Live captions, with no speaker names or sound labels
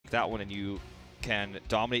that one and you can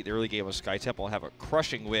dominate the early game of Sky Temple and have a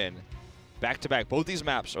crushing win, back-to-back, both these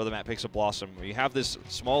maps are the map picks of BlossoM, where you have this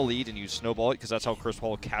small lead and you snowball it, because that's how Curse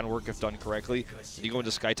Hall can work if done correctly. And you go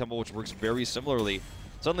into Sky Temple, which works very similarly.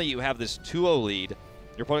 Suddenly you have this 2-0 lead.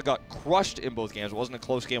 Your opponent got crushed in both games. It wasn't a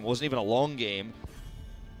close game. It wasn't even a long game.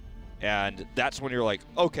 And that's when you're like,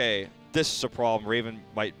 okay, this is a problem. Raven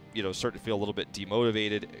might, start to feel a little bit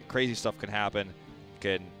demotivated. Crazy stuff can happen.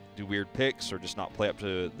 Can do weird picks or just not play up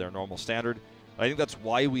to their normal standard. I think that's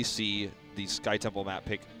why we see the Sky Temple map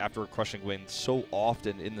pick after a crushing win so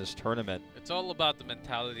often in this tournament. It's all about the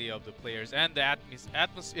mentality of the players and the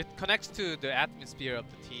atmosphere. It connects to the atmosphere of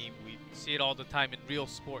the team. We see it all the time in real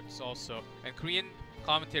sports also. And Korean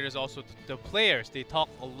commentators also, the players, they talk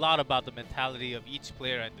a lot about the mentality of each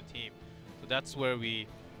player and the team. So that's where we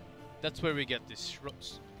get this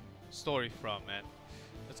story from. And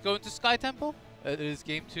let's go into Sky Temple. It is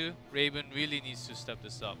game 2. Raven really needs to step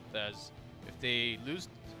this up, as if they lose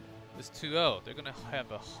this 2-0, they're gonna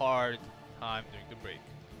have a hard time during the break.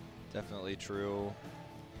 Definitely true.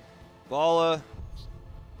 Bala,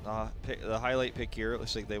 the highlight pick here. It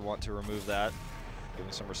looks like they want to remove that,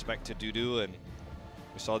 giving some respect to Dudu, and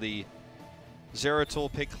we saw the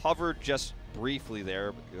Zeratul pick hovered just briefly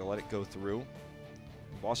there, but gonna let it go through.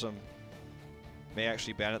 BlossoM may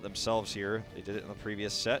actually ban it themselves here. They did it in the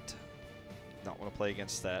previous set. Did not want to play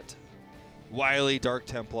against that wily Dark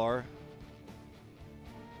Templar.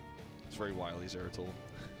 It's very wily, Zeratul.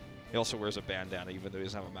 He also wears a bandana even though he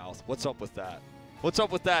doesn't have a mouth. What's up with that? What's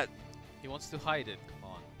up with that? He wants to hide it.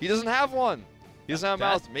 Come on. He doesn't have one. He doesn't have a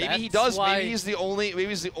mouth. Maybe he does. Maybe he's the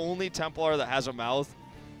only Templar that has a mouth,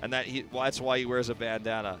 and that's why he wears a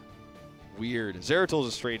bandana. Weird. Zeratul's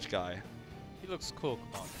a strange guy. He looks cool.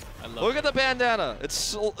 Come on. I love Look at the bandana. It's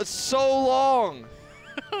so long.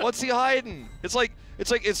 What's he hiding? It's like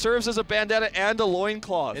it serves as a bandana and a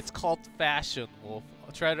loincloth. It's called fashion, Wolf.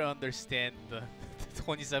 I'll try to understand the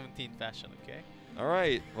 2017 fashion, okay? All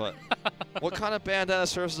right. What kind of bandana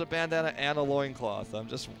serves as a bandana and a loincloth? I'm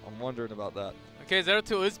wondering about that. Okay,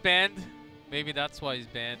 Zeratul is banned. Maybe that's why he's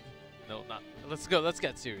banned. No, not. Let's go. Let's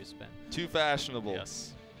get serious, man. Too fashionable.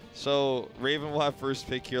 Yes. So Raven will have first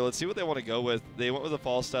pick here. Let's see what they want to go with. They went with a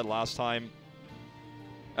Falstad last time,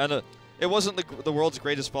 and it wasn't the world's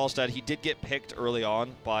greatest Falstad. He did get picked early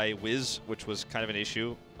on by Wiz, which was kind of an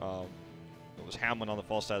issue. It was Hamlin on the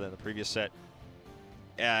Falstad in the previous set,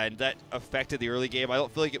 and that affected the early game. I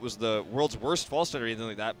don't feel like it was the world's worst Falstad or anything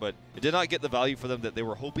like that, but it did not get the value for them that they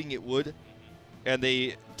were hoping it would. And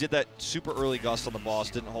they did that super early gust on the boss,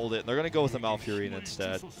 didn't hold it. And they're going to go with the Malfurion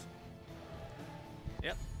instead.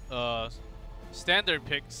 Yep. Standard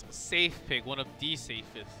picks, safe pick, one of the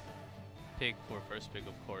safest pick for first pick,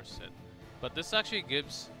 of course. But this actually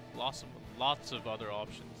gives BlossoM lots of other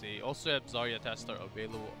options. They also have Zarya Testar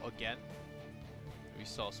available again. We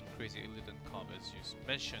saw some crazy Illidan comments you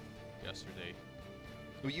mentioned yesterday.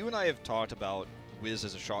 Well, you and I have talked about Wiz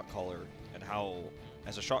as a shot caller, and how,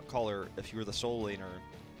 as a shot caller, if you're the solo laner,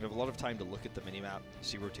 you have a lot of time to look at the minimap,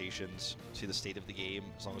 see rotations, see the state of the game,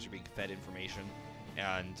 as long as you're being fed information,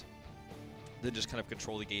 and then just kind of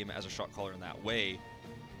control the game as a shot caller in that way.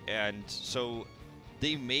 And so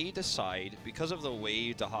they may decide, because of the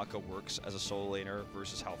way Dahaka works as a solo laner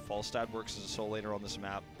versus how Falstad works as a solo laner on this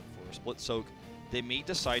map for Split Soak, they may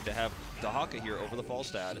decide to have Dahaka here over the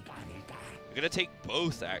Falstad. They're going to take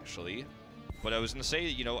both, actually. But I was going to say,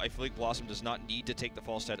 I feel like BlossoM does not need to take the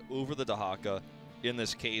Falstad over the Dahaka in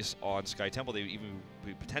this case on Sky Temple. They would even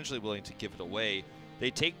be potentially willing to give it away.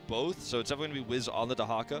 They take both, so it's definitely going to be Wiz on the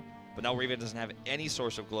Dahaka. But now Raven doesn't have any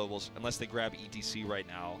source of globals unless they grab ETC right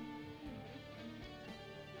now.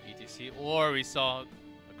 ETC, or we saw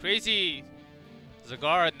a crazy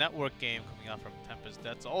Zagara network game coming out from Tempest.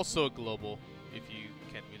 That's also a global if you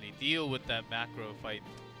can really deal with that macro fight.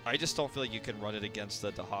 I just don't feel like you can run it against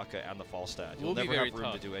the Dahaka and the Falstad. You'll never have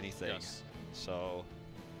room to do anything. Yes. So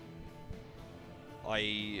I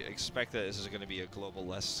expect that this is going to be a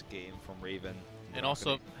global-less game from Raven. And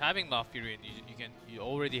also, having Malfurion, you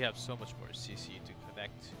already have so much more CC to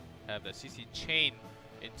connect. Have the CC chain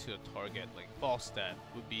into a target like Falstad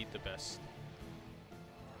would be the best.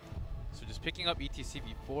 So just picking up ETC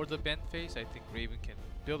before the bend phase, I think Raven can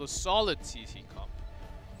build a solid CC comp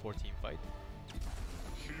for team fight.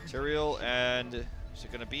 Material, and is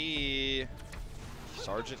it going to be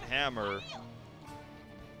Sergeant Hammer?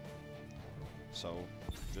 So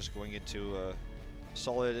just going into a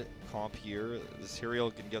solid comp here. The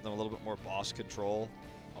Serial can give them a little bit more boss control.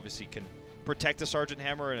 Obviously can protect the Sergeant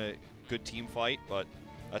Hammer in a good team fight, but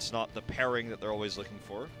that's not the pairing that they're always looking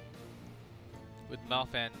for. With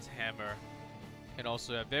Malfan's Hammer, can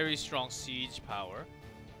also have very strong siege power.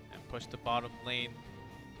 and push the bottom lane.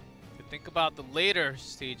 To think about the later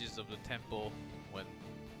stages of the temple, when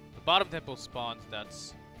the bottom temple spawns,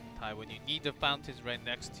 that's time when you need the fountains right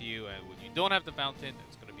next to you, and when you don't have the fountain,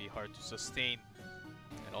 it's going to be hard to sustain.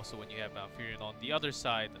 And also when you have Malfurion on the other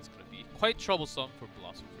side, that's going to be quite troublesome for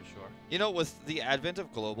BlossoM for sure. You know, with the advent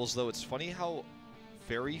of globals, though, it's funny how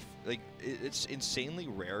it's insanely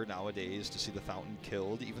rare nowadays to see the fountain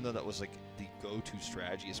killed, even though that was like the go-to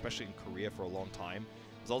strategy, especially in Korea for a long time.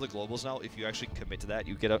 With all the globals now, if you actually commit to that,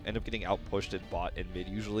 you end up getting outpushed in bot and mid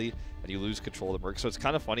usually, and you lose control of the Merc. So it's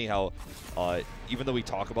kind of funny how, even though we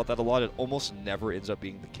talk about that a lot, it almost never ends up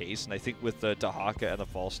being the case. And I think with the Dahaka and the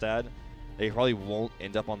Falstad, they probably won't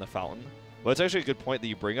end up on the fountain. But it's actually a good point that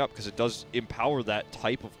you bring up, because it does empower that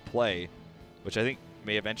type of play, which I think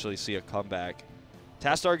may eventually see a comeback.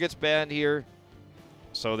 Tastar gets banned here,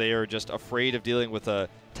 so they are just afraid of dealing with a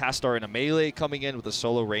Tastar in a melee coming in with a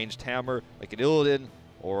solo ranged hammer like an Illidan,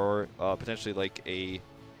 or potentially like a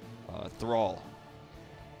Thrall.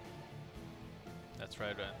 That's right,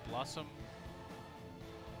 and BlossoM,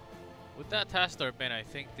 with that Tastar ban, I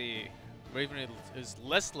think the Raven is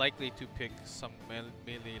less likely to pick some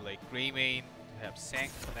melee like Greymane, to have Sank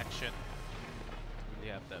connection, to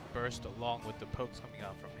really have that burst along with the pokes coming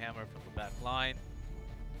out from Hammer from the back line.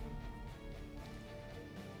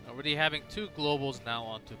 Already having 2 globals now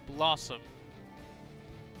onto BlossoM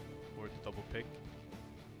for the double pick.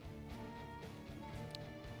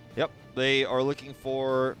 Yep, they are looking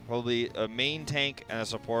for probably a main tank and a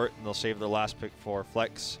support, and they'll save their last pick for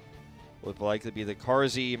flex. Would likely be the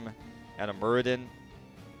Karzim and a Muradin,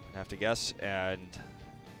 I have to guess, and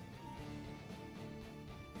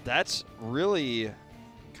that's really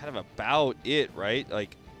kind of about it, right?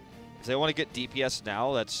 Like, if they want to get DPS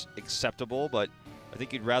now, that's acceptable, but I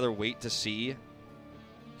think you'd rather wait to see. You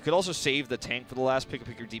could also save the tank for the last pick and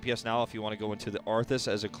pick your DPS now if you want to go into the Arthas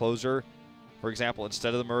as a closer. For example,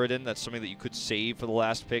 instead of the Muradin, that's something that you could save for the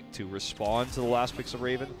last pick to respond to the last picks of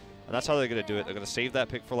Raven. And that's how they're going to do it. They're going to save that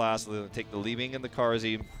pick for last. They're going to take the Leaving and the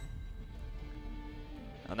Karzim.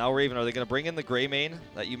 And now Raven, are they going to bring in the Greymane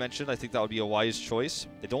that you mentioned? I think that would be a wise choice.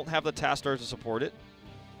 They don't have the Tastar to support it.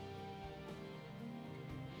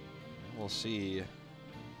 We'll see.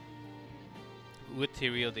 With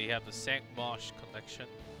Tyrael, they have the Sank Mosh connection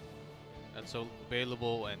that's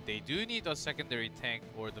available, and they do need a secondary tank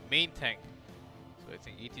or the main tank. So I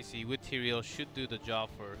think ETC with Tyrael should do the job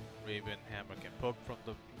for Raven. Hammer can poke from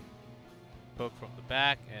the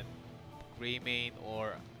back, and Greymane, or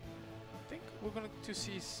I think we're going to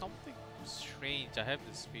see something strange. I have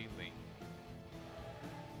this feeling.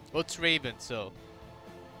 Well, it's Raven, so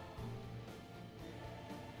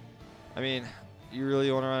I mean, you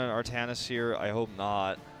really want to run an Artanis here? I hope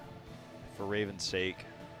not, for Raven's sake.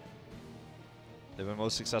 They've been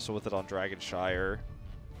most successful with it on Dragonshire.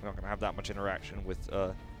 We're not going to have that much interaction with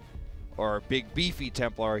our big beefy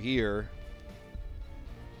Templar here.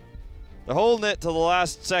 They're holding it till the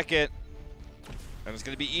last second. And it's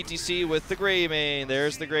going to be ETC with the Greymane.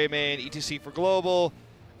 There's the Greymane. ETC for Global.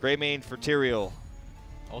 Greymane for Tyrael.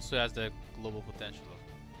 Also has the global potential.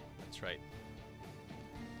 That's right.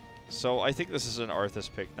 So I think this is an Arthas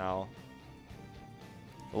pick now.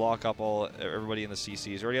 Lock up everybody in the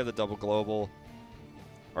CCs. Already have the double global.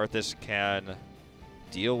 Arthas can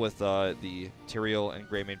deal with the Tyrael and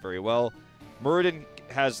Greymane very well. Muradin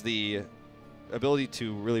has the ability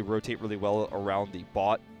to really rotate really well around the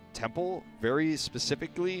bot temple very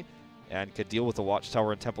specifically, and could deal with the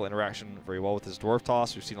Watchtower and temple interaction very well with his Dwarf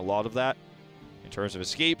Toss. We've seen a lot of that in terms of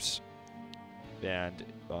escapes and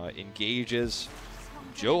engages.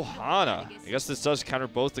 Johanna. I guess this does counter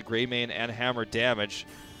both the Greymane and Hammer damage.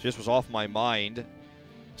 Just was off my mind.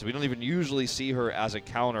 So we don't even usually see her as a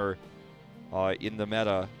counter in the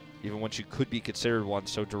meta, even when she could be considered one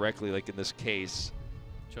so directly like in this case.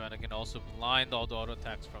 Johanna can also blind all the auto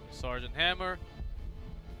attacks from Sergeant Hammer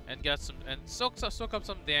and get some soak up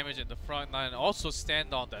some damage in the front line, and also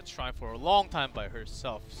stand on that shrine for a long time by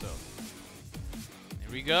herself. So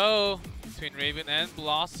here we go between Raven and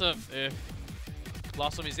BlossoM. If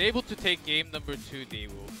BlossoM is able to take game number 2, they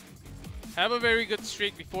will have a very good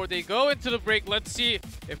streak before they go into the break. Let's see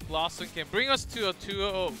if BlossoM can bring us to a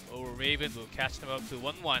 2-0, or Raven will catch them up to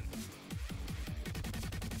 1-1.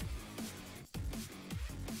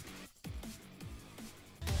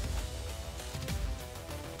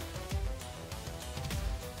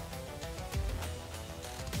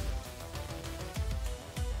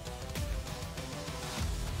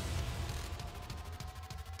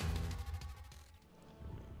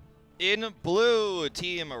 In blue,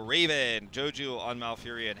 Team Raven, Joju on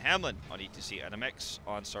Malfurion, Hamlin on ETC, NMX,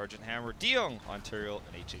 on Sergeant Hammer, Diong on Tyrael,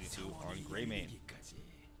 and HGC on Greymane. 逃げる勇気かじ。 Greymane. 逃げる勇気かじ。 Greymane. 逃げる勇気かじ。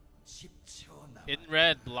 Greymane. In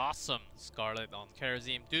red, BlossoM, Scarlet on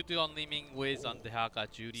Karazim, Dudu on Liming, Wiz on Dehaka,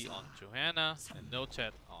 Judy on Johanna, and Nochet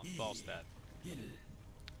on Falstad.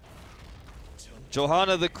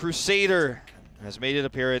 Johanna the Crusader has made an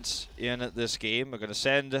appearance in this game. We're going to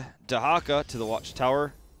send Dehaka to the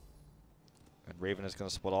Watchtower. And Raven is going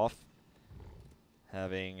to split off.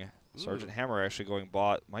 Having Sergeant Hammer actually going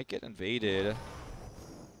bot. Might get invaded.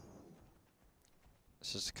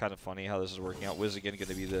 This is kind of funny how this is working out. Wiz again going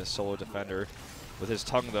to be the solo defender. With his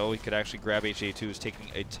tongue, though, he could actually grab HA2, who's taking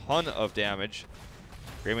a ton of damage.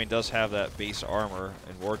 Greymane does have that base armor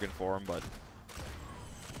in Worgen form, but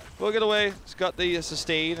we'll get away. He's got the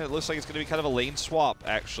sustain. It looks like it's going to be kind of a lane swap,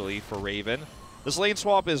 actually, for Raven. This lane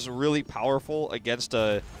swap is really powerful against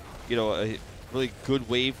a really good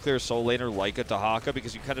wave clear soul laner like a Dehaka,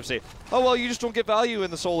 because you kind of say, oh, well, you just don't get value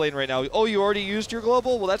in the soul lane right now. Oh, you already used your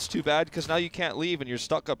global? Well, that's too bad, because now you can't leave and you're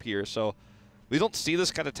stuck up here. So we don't see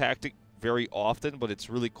this kind of tactic very often, but it's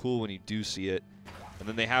really cool when you do see it. And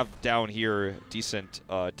then they have down here decent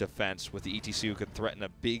defense with the ETC who can threaten a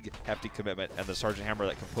big, hefty commitment, and the Sergeant Hammer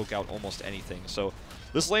that can poke out almost anything. So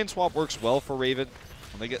this lane swap works well for Raven,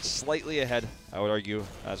 and they get slightly ahead, I would argue,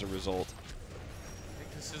 as a result. I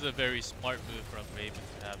think this is a very smart move from Raven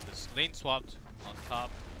to have this lane swapped on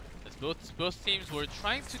top, as both teams were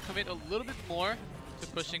trying to commit a little bit more to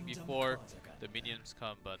pushing before the minions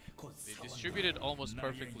come, but they distributed almost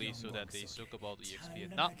perfectly so that they soak up all the EXP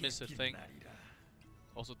and not miss a thing.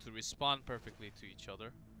 Also to respond perfectly to each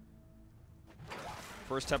other.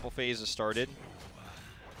 First temple phase has started.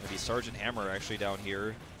 Maybe Sergeant Hammer actually down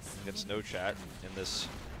here against No Chat in this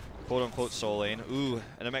quote-unquote soul lane. Ooh,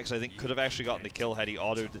 NMX I think could have actually gotten the kill had he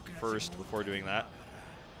autoed first before doing that.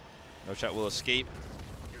 No Chat will escape.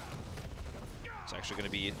 It's actually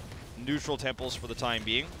going to be neutral temples for the time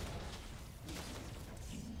being.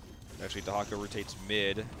 Actually, Dehaka rotates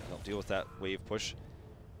mid. They'll deal with that wave push.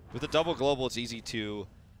 With a double global, it's easy to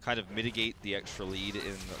kind of mitigate the extra lead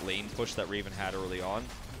in the lane push that Raven had early on.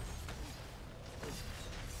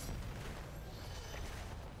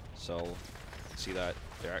 So, see that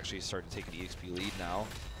they're actually starting to take an EXP lead now.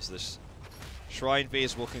 So this Shrine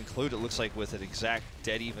phase will conclude, it looks like, with an exact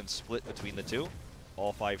dead even split between the two.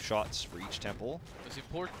 All 5 shots for each temple. It's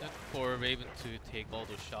important for Raven to take all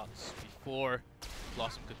those shots before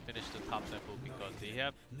BlossoM could finish the top temple, because they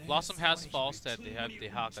have BlossoM has Falstad, they have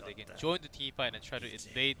Dehaka, they can join the team fight and try to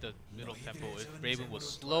invade the middle temple if Raven was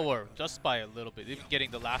slower just by a little bit, even getting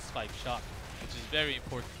the last 5 shots, which is very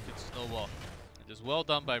important to snowball. And just well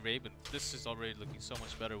done by Raven. This is already looking so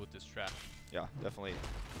much better with this strat. Yeah, definitely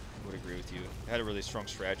would agree with you. They had a really strong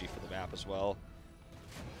strategy for the map as well.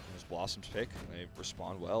 It was BlossoM's pick, and they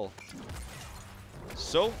respond well.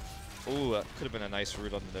 So, ooh, that could have been a nice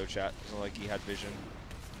route on the No Chat. Doesn't like he had vision.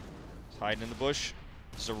 He's hiding in the bush.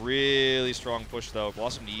 This is a really strong push, though.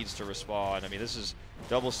 BlossoM needs to respond. I mean, this is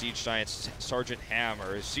double Siege Giants, Sergeant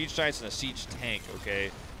Hammer. Siege Giants and a Siege Tank,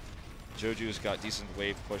 okay? Joju's got decent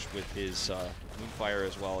wave push with his Moonfire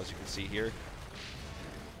as well, as you can see here.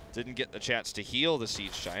 Didn't get the chance to heal the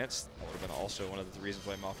Siege Giants. That would have been also one of the reasons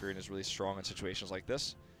why Malfurion is really strong in situations like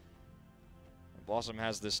this. And BlossoM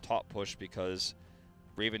has this top push because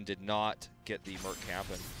Raven did not get the Merc camp,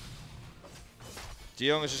 and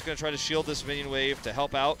DeYoung is just going to try to shield this minion wave to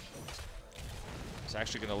help out. He's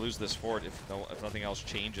actually going to lose this fort if nothing else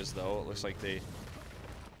changes, though. It looks like they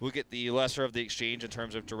will get the lesser of the exchange in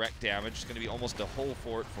terms of direct damage. It's going to be almost a whole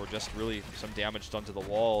fort for just really some damage done to the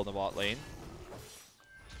wall in the bot lane.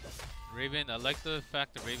 Raven, I like the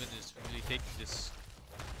fact that Raven is really taking this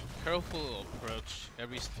careful approach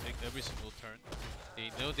every single turn.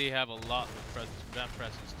 They know they have a lot of ramp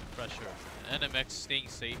presence to pressure. And NMX staying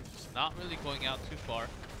safe, just not really going out too far.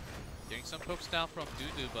 Getting some pokes down from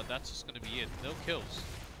Dudu, but that's just going to be it. No kills.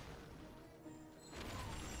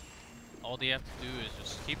 All they have to do is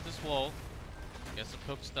just keep this wall, get some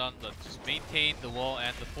pokes done, but just maintain the wall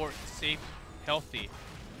and the fort safe, healthy,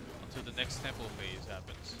 until the next temple phase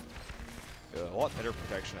happens. A lot better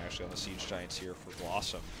protection actually on the Siege Giants here for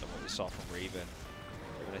BlossoM than what we saw from Raven.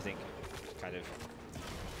 Raven, I think, kind of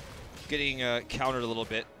getting countered a little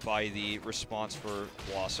bit by the response for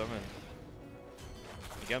BlossoM. And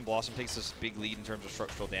again, BlossoM takes this big lead in terms of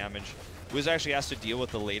structural damage. Wiz actually has to deal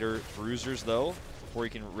with the later bruisers though before he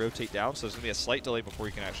can rotate down, so there's going to be a slight delay before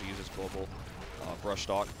he can actually use his global brush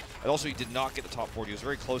stock. And also he did not get the top 40. He was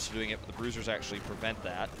very close to doing it, but the bruisers actually prevent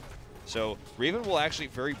that. So Raven will actually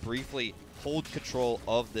very briefly hold control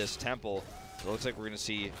of this temple. It looks like we're going to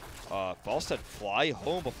see Falstad fly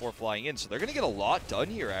home before flying in, so they're going to get a lot done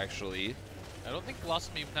here, actually. I don't think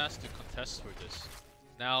BlossoM even has to contest for this.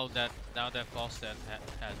 now that Falstad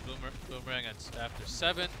has Boomerang after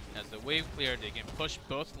 7, as the wave clear, they can push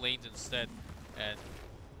both lanes instead, and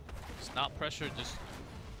just not pressure, just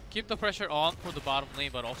keep the pressure on for the bottom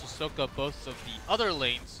lane, but also soak up both of the other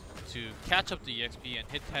lanes to catch up the EXP and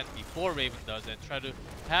hit 10 before Raven does, and try to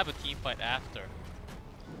have a team fight after.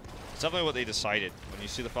 It's definitely what they decided. When you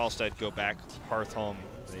see the Falstad go back Hearth home,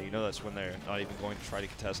 you know that's when they're not even going to try to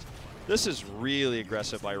contest. This is really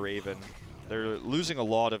aggressive by Raven. They're losing a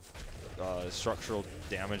lot of structural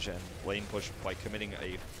damage and lane push by committing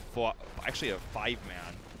actually a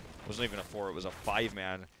 5-man. It wasn't even a 4, it was a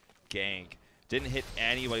 5-man gank. Didn't hit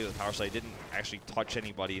anybody with the power slide, didn't actually touch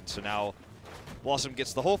anybody, and so now BlossoM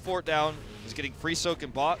gets the whole fort down. He's getting free soak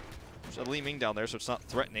and bot. There's a Li Ming down there, so it's not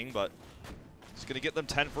threatening, but it's going to get them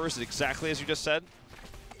 10 first, exactly as you just said.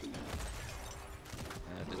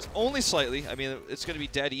 And it's only slightly. I mean, it's going to be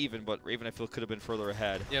dead even, but Raven, I feel, could have been further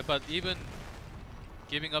ahead. Yeah, but even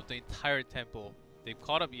giving up the entire temple, they've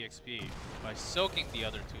caught up EXP by soaking the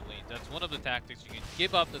other 2 lanes. That's one of the tactics. You can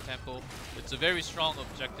give up the temple. It's a very strong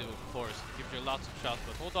objective, of course. Give you lots of shots,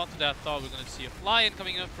 but hold on to that thought. We're going to see a fly-in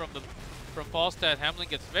coming in from Falstad. Hamlin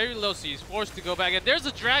gets very low, so he's forced to go back. And there's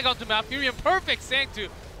a drag onto Malfurion. Perfect Sank to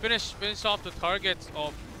finish off the target.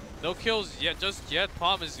 Oh, no kills yet, just yet.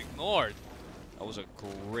 Palm is ignored. That was a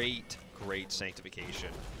great sanctification.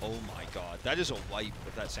 Oh my god. That is a wipe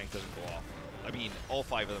if that sank doesn't go off. I mean, all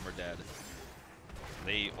 5 of them are dead.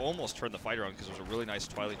 They almost turned the fight around because it was a really nice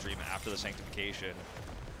Twilight Dream after the sanctification.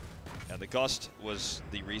 And the Gust was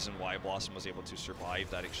the reason why BlossoM was able to survive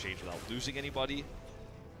that exchange without losing anybody.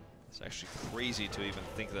 It's actually crazy to even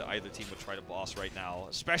think that either team would try to boss right now,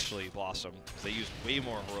 especially BlossoM, because they used way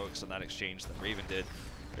more heroics in that exchange than Raven did.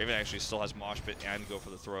 Raven actually still has Mosh Pit and Go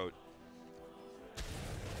for the Throat.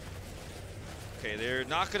 Okay, they're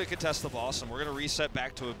not going to contest the BlossoM. We're going to reset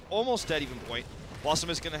back to an almost dead even point. BlossoM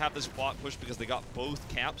is going to have this bot push because they got both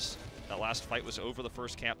camps. That last fight was over the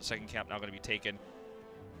first camp. The second camp now going to be taken.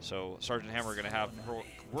 So Sergeant Hammer going to have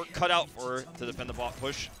work cut out for her to defend the bot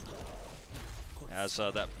push. As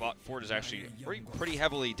that bot fort is actually pretty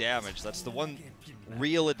heavily damaged. That's the one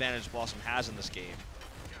real advantage BlossoM has in this game.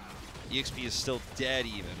 EXP is still dead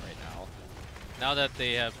even right now. Now that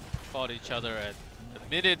they have fought each other and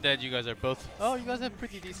admitted that you guys are both, oh, you guys have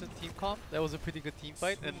pretty decent team comp. That was a pretty good team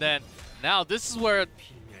fight. And then now this is where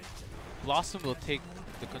BlossoM will take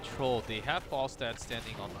the control. They have Falstad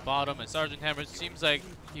standing on the bottom, and Sergeant Hammer seems like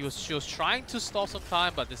she was trying to stall some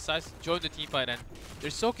time, but decides to join the team fight, and they're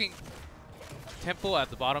soaking tempo at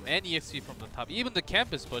the bottom and EXP from the top. Even the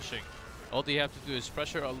camp is pushing. All they have to do is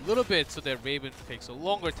pressure a little bit so that Raven takes a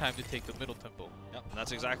longer time to take the middle tempo. Yep, and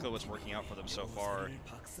that's exactly what's working out for them so far.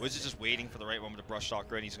 Wiz is just waiting for the right moment to brush talk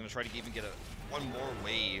her, and he's going to try to even get one more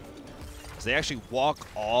wave. As they actually walk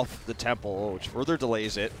off the temple, which further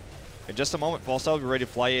delays it. In just a moment, Falstad will be ready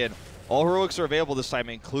to fly in. All heroics are available this time,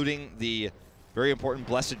 including the very important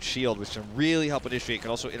Blessed Shield, which can really help initiate. Can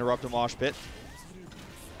also interrupt a Mosh Pit.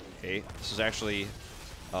 Okay, this is actually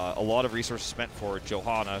a lot of resources spent for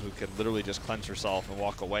Johanna, who can literally just cleanse herself and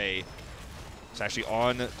walk away. It's actually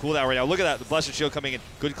on cooldown right now. Look at that, the Blessed Shield coming in.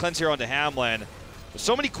 Good cleanse here onto Hamlin. There's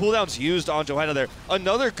so many cooldowns used on Johanna there.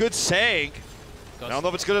 Another good Sank. I don't know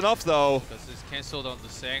if it's good enough, though. Because it's cancelled on the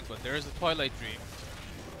Sank, but there is the Twilight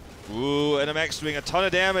Dream. Ooh, NMX doing a ton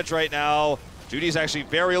of damage right now. Judy's actually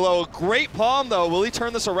very low. Great palm, though. Will he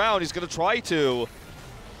turn this around? He's going to try to.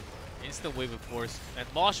 Instant wave of force. And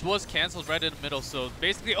Mosh was cancelled right in the middle, so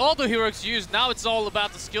basically all the heroics used. Now it's all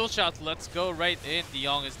about the skill shots. Let's go right in.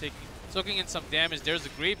 DeYoung is soaking in some damage. There's a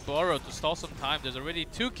great burrow to stall some time. There's already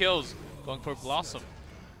 2 kills going for BlossoM.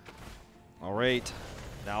 All right.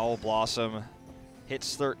 Now BlossoM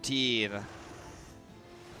hits 13. Look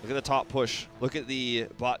at the top push. Look at the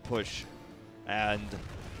bot push. And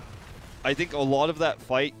I think a lot of that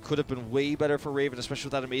fight could have been way better for Raven, especially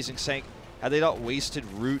with that amazing Sank. Had they not wasted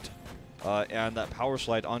Root and that power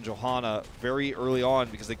slide on Johanna very early on,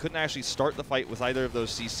 because they couldn't actually start the fight with either of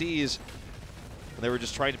those CCs. And they were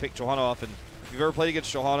just trying to pick Johanna off. And if you've ever played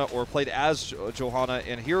against Johanna or played as Johanna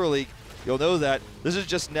in Hero League, you'll know that this is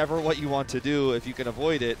just never what you want to do if you can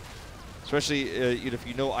avoid it, especially if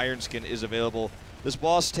you know Iron Skin is available. This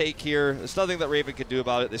boss take here, there's nothing that Raven can do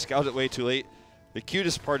about it. They scouted it way too late. The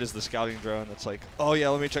cutest part is the scouting drone. It's like, oh yeah,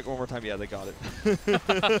 let me check one more time. Yeah, they got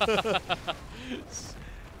it.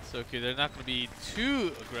 So cute. They're not going to be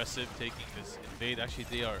too aggressive taking this invade. Actually,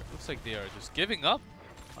 they are. Looks like they are just giving up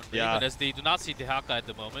on Raven, as they do not see Dehaka at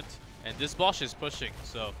the moment. And this boss is pushing,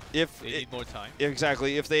 so they need more time.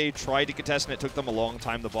 Exactly. If they tried to contest and it took them a long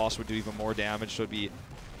time, the boss would do even more damage. So the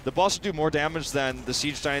boss would do more damage than the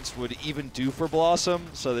Siege Giants would even do for BlossoM,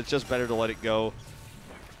 so it's just better to let it go.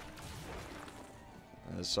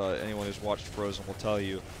 as anyone who's watched Frozen will tell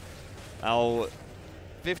you. Now,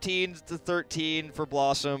 15 to 13 for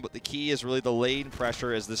BlossoM, but the key is really the lane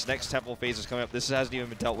pressure as this next temple phase is coming up. This hasn't even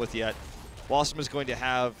been dealt with yet. BlossoM is going to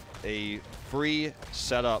have a free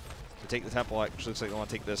setup to take the temple. Actually, looks like they want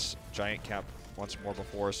to take this giant cap once more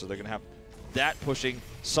before, so they're going to have that pushing.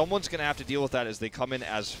 Someone's going to have to deal with that as they come in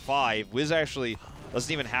as 5. Wiz actually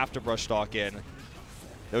doesn't even have to brush stock in.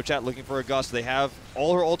 No Chat looking for a gust. They have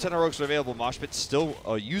all her ult and heroics are available. Mosh Pit's still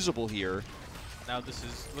usable here. Now this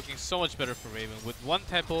is looking so much better for Raven. With one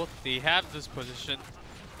temple, they have this position,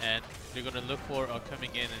 and they're going to look for coming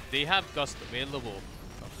in, and they have Gust available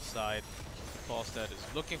on the side. Falstad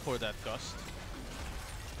is looking for that Gust.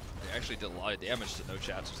 They actually did a lot of damage to No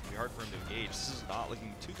Chat, so it's going to be hard for him to engage. This is not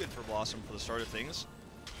looking too good for BlossoM for the start of things.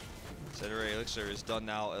 Cedere Elixir is done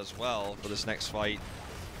now as well for this next fight.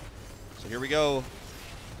 So here we go.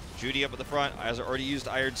 Judy up at the front, has already used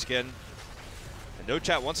Iron Skin. And No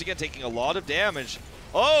Chat once again taking a lot of damage.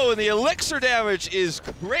 Oh, and the Elixir damage is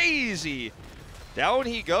crazy. Down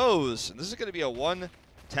he goes. And this is going to be a 1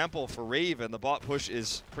 temple for Raven. The bot push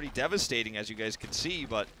is pretty devastating, as you guys can see,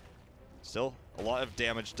 but still a lot of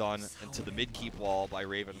damage done into the mid-keep wall by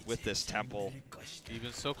Raven with this temple.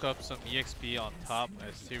 Even soak up some EXP on top,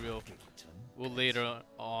 as Tyrael will later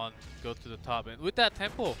on go to the top. And with that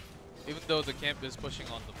temple, even though the camp is pushing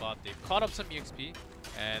on the bot, they've caught up some EXP,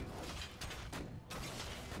 and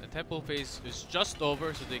the temple phase is just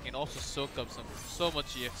over, so they can also soak up so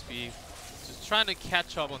much EXP. Just trying to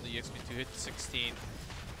catch up on the EXP to hit 16,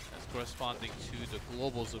 as corresponding to the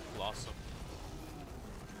globals of BlossoM.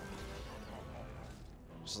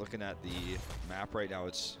 Just looking at the map right now,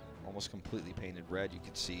 it's almost completely painted red. You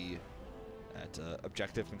can see that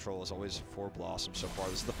objective control is always for BlossoM so far.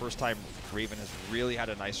 This is the first time Raven has really had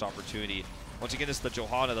a nice opportunity. Once again, it's the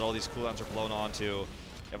Johanna that all these cooldowns are blown onto. You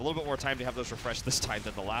have a little bit more time to have those refreshed this time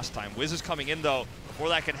than the last time. Wiz is coming in, though, before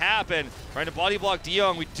that can happen. Trying to body block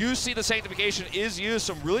DeYoung. We do see the Sanctification is used.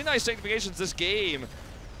 Some really nice Sanctifications this game.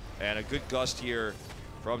 And a good gust here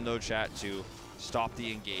from No Chat to stop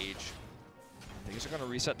the engage. Things are going to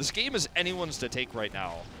reset. This game is anyone's to take right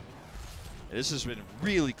now. This has been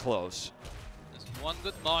really close. There's one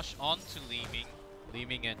good mosh onto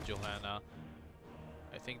Leeming and Johanna.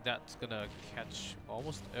 I think that's going to catch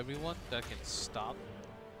almost everyone that can stop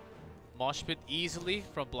Mosh Pit easily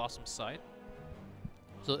from BlossoM's side.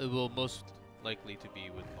 So it will most likely to be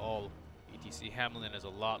with all ETC. Hamlin has a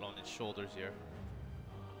lot on his shoulders here.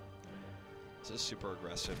 This is super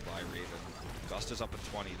aggressive by Raven. Gust is up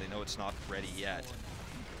at 20. They know it's not ready yet.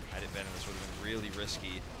 Had it been, this would have been really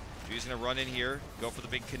risky. He's going to run in here, go for the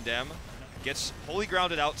big condemn. Gets fully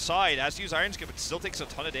grounded outside. Has to use Iron Skin, but still takes a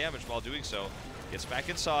ton of damage while doing so. Gets back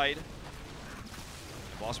inside.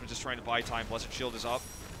 BlossoM just trying to buy time. Blessed Shield is up.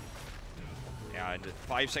 And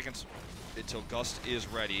 5 seconds until Gust is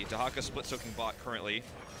ready. Dahaka split soaking bot currently.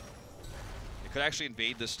 They could actually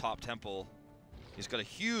invade this top temple. He's got a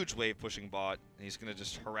huge wave pushing bot, and he's going to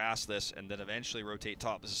just harass this and then eventually rotate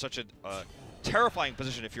top. This is such a terrifying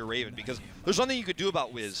position if you're Raven, because there's nothing you could do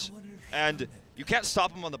about Wiz. And you can't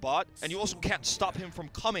stop him on the bot, and you also can't stop him from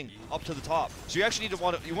coming up to the top. So you actually need to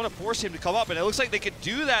want to force him to come up, and it looks like they could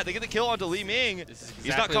do that. They get the kill onto Li Ming. Exactly,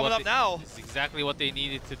 he's not coming up now. This is exactly what they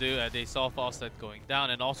needed to do. They saw Falstad going down,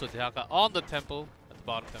 and also Dahaka on the temple, at the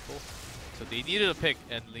bottom temple. So they needed a pick,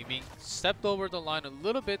 and Li Ming stepped over the line a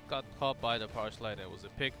little bit, got caught by the power slide. That was a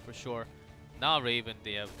pick for sure. Now Raven,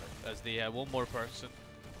 they have one more person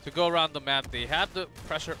to go around the map. They have the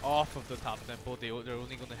pressure off of the top temple. They're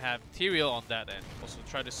only going to have Tyrael on that end. Also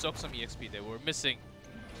try to soak some EXP they were missing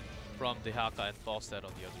from Dahaka and Falstad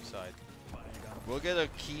on the other side. We'll get a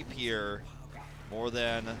keep here more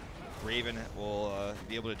than Raven will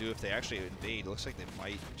be able to do if they actually invade. It looks like they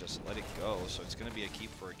might just let it go, so it's going to be a keep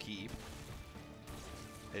for a keep.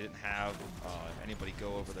 They didn't have anybody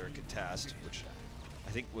go over there and contest, which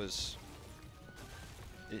I think was,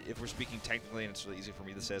 if we're speaking technically, and it's really easy for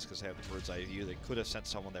me to say this because I have the bird's eye view, they could have sent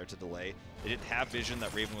someone there to delay. They didn't have vision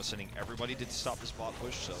that Raven was sending everybody to stop this bot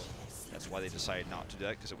push, so that's why they decided not to do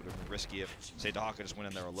that, because it would have been risky if, say, Dahaka just went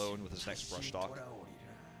in there alone with his next brush stock.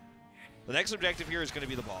 The next objective here is going to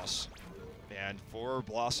be the boss. And for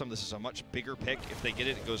BlossoM, this is a much bigger pick. If they get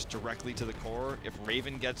it, it goes directly to the core. If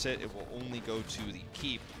Raven gets it, it will only go to the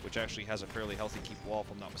keep, which actually has a fairly healthy keep wall,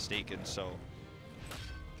 if I'm not mistaken. So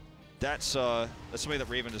that's something that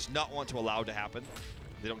Raven does not want to allow to happen.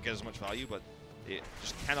 They don't get as much value, but it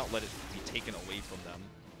just cannot let it be taken away from them.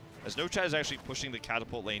 As No Chat is actually pushing the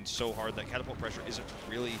catapult lane so hard that catapult pressure isn't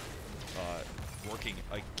really working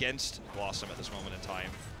against BlossoM at this moment in time.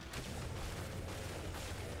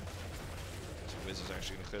 Wiz is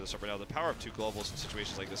actually going to clear this up right now. The power of 2 globals in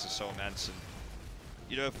situations like this is so immense. And,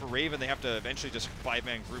 you know, for Raven, they have to eventually just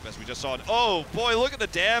 5-man group, as we just saw. And, oh, boy, look at the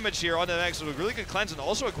damage here on the next. A really good cleanse and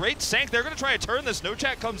also a great sank. They're going to try to turn this. No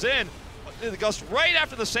chat comes in. The Gust right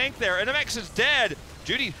after the sank there. And MX is dead.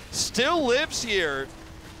 Judy still lives here.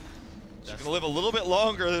 She's going to live a little bit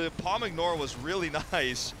longer. The palm ignore was really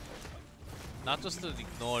nice. Not just an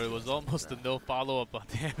ignore, it was almost a no follow-up on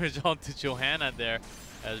damage onto Johanna there,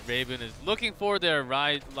 as Raven is looking for their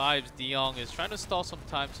lives. Diong is trying to stall some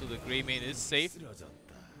time so the Grey Main is safe.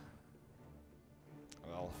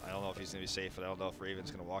 Well, I don't know if he's going to be safe, but I don't know if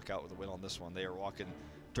Raven's going to walk out with a win on this one. They are walking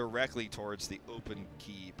directly towards the open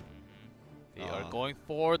keep. They are going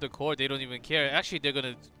for the core. They don't even care. Actually, they're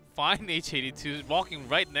going to find H82 walking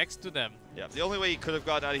right next to them. Yeah, the only way he could have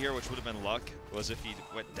got out of here, which would have been luck, was if he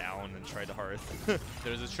went down and tried to hearth.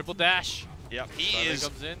 There's a triple dash. Yep, he is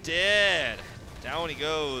dead. Down he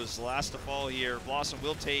goes. Last to fall here. BlossoM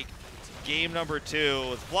will take game number 2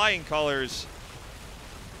 with flying colors.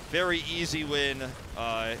 Very easy win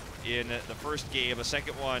in the first game. The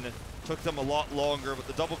second one took them a lot longer, but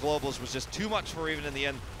the double globals was just too much for Raven in the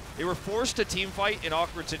end. They were forced to team fight in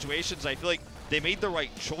awkward situations. I feel like they made the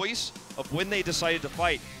right choice of when they decided to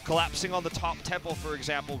fight. Collapsing on the top temple, for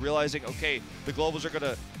example, realizing, okay, the globals are going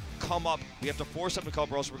to come up. We have to force them to come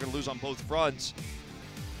up or else we're going to lose on both fronts.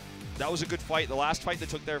 That was a good fight. The last fight they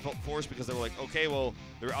took there felt forced because they were like, okay, well,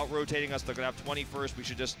 they're out-rotating us. They're going to have 20 first. We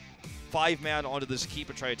should just 5-man onto this keep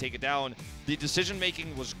and try to take it down. The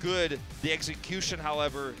decision-making was good. The execution,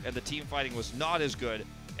 however, and the team fighting was not as good.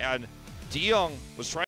 And Diong was trying